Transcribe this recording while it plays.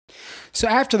So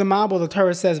after the Mabul, the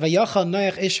Torah says, Vayachal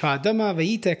Noach ish ha'adama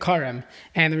vayite karem.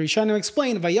 And the Rishonim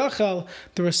explained, Vayachal,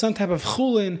 there was some type of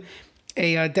chulin,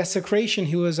 a desecration.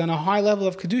 He was on a high level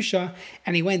of Kedusha,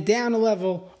 and he went down a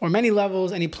level, or many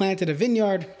levels, and he planted a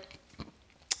vineyard.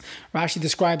 Rashi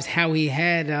describes how he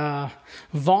had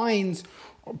vines,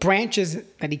 branches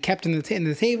that he kept in the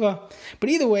teva. But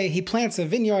either way, he plants a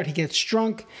vineyard, he gets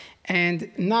drunk,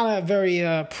 and not a very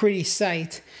pretty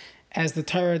sight, as the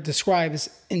Torah describes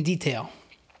in detail.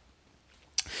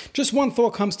 Just one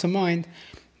thought comes to mind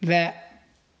that,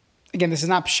 again, this is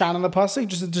not pshat on the pasuk,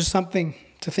 just something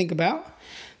to think about,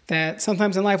 that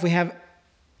sometimes in life we have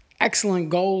excellent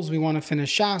goals. We want to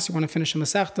finish Shas, we want to finish a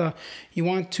Masechta, you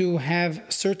want to have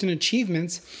certain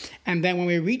achievements, and then when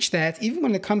we reach that, even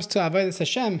when it comes to Avodas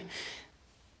Hashem,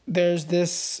 there's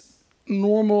this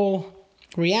normal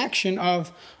reaction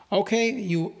of, okay,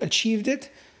 you achieved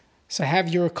it, so have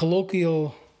your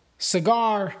colloquial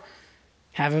cigar,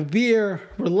 have a beer,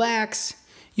 relax.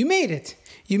 You made it.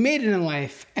 You made it in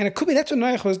life. And it could be that's what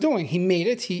Noach was doing. He made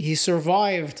it. He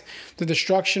survived the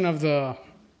destruction of the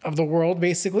world,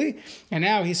 basically. And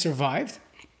now he survived.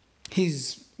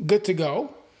 He's good to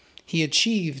go. He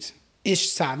achieved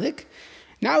Ish Tzadik.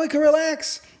 Now he can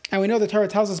relax. And we know the Torah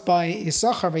tells us by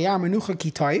Yisachar v'yar menucha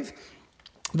ki tov.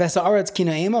 Even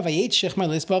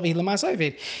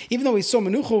though we saw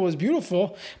Menucha was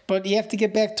beautiful, but you have to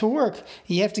get back to work.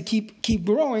 You have to keep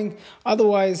growing.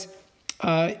 Otherwise,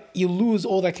 you lose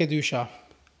all that Kedusha.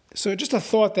 So just a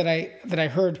thought that I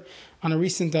heard on a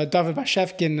recent David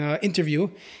Bashevkin interview.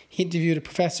 He interviewed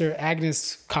Professor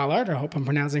Agnes Collard. I hope I'm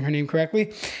pronouncing her name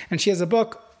correctly. And she has a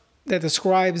book that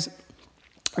describes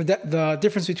the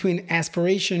difference between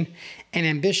aspiration and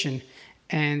ambition.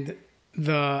 And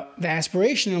the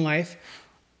aspiration in life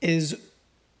is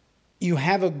you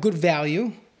have a good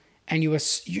value and you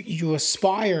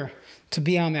aspire to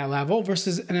be on that level,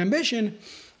 versus an ambition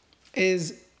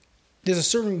is there's a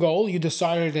certain goal, you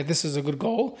decided that this is a good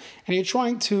goal, and you're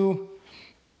trying to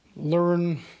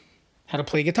learn how to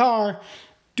play guitar,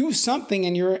 do something,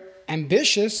 and you're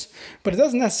ambitious, but it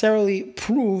doesn't necessarily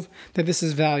prove that this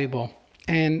is valuable.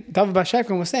 And David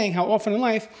Bashevkin was saying how often in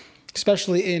life,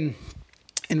 especially in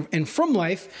from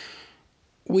life,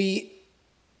 we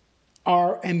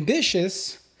are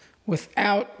ambitious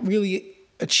without really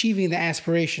achieving the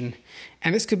aspiration.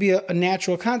 And this could be a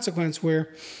natural consequence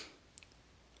where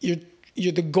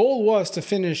the goal was to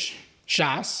finish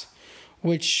Shas,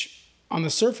 which on the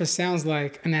surface sounds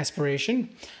like an aspiration,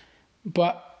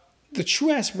 but the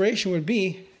true aspiration would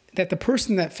be that the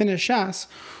person that finished Shas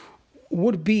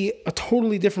would be a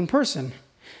totally different person.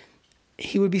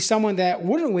 He would be someone that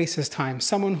wouldn't waste his time,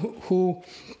 someone who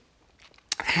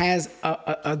has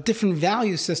a different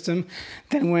value system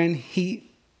than when he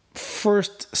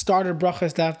first started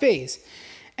Brachas Daf Beis.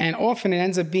 And often it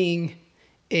ends up being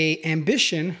a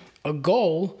ambition, a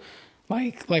goal,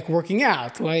 like working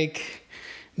out, like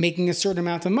making a certain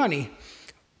amount of money,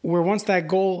 where once that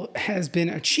goal has been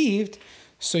achieved,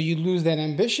 so you lose that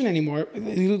ambition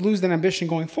you lose that ambition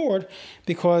going forward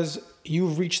because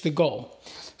you've reached the goal.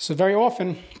 So very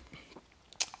often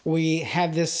we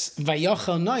have this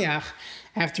Vayachal Noach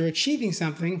after achieving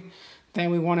something,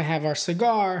 then we want to have our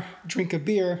cigar, drink a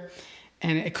beer,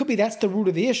 and it could be that's the root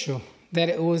of the issue, that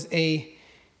it was a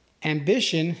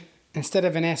ambition instead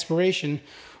of an aspiration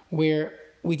where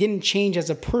we didn't change as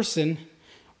a person,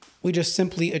 we just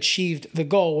simply achieved the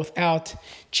goal without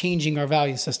changing our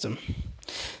value system.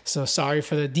 So sorry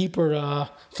for the deeper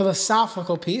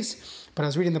philosophical piece, but I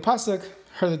was reading the pasuk,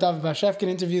 heard the David Bashevkin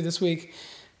interview this week,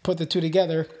 put the two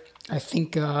together. I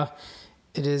think it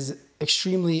is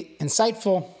extremely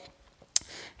insightful.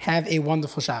 Have a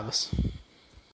wonderful Shabbos.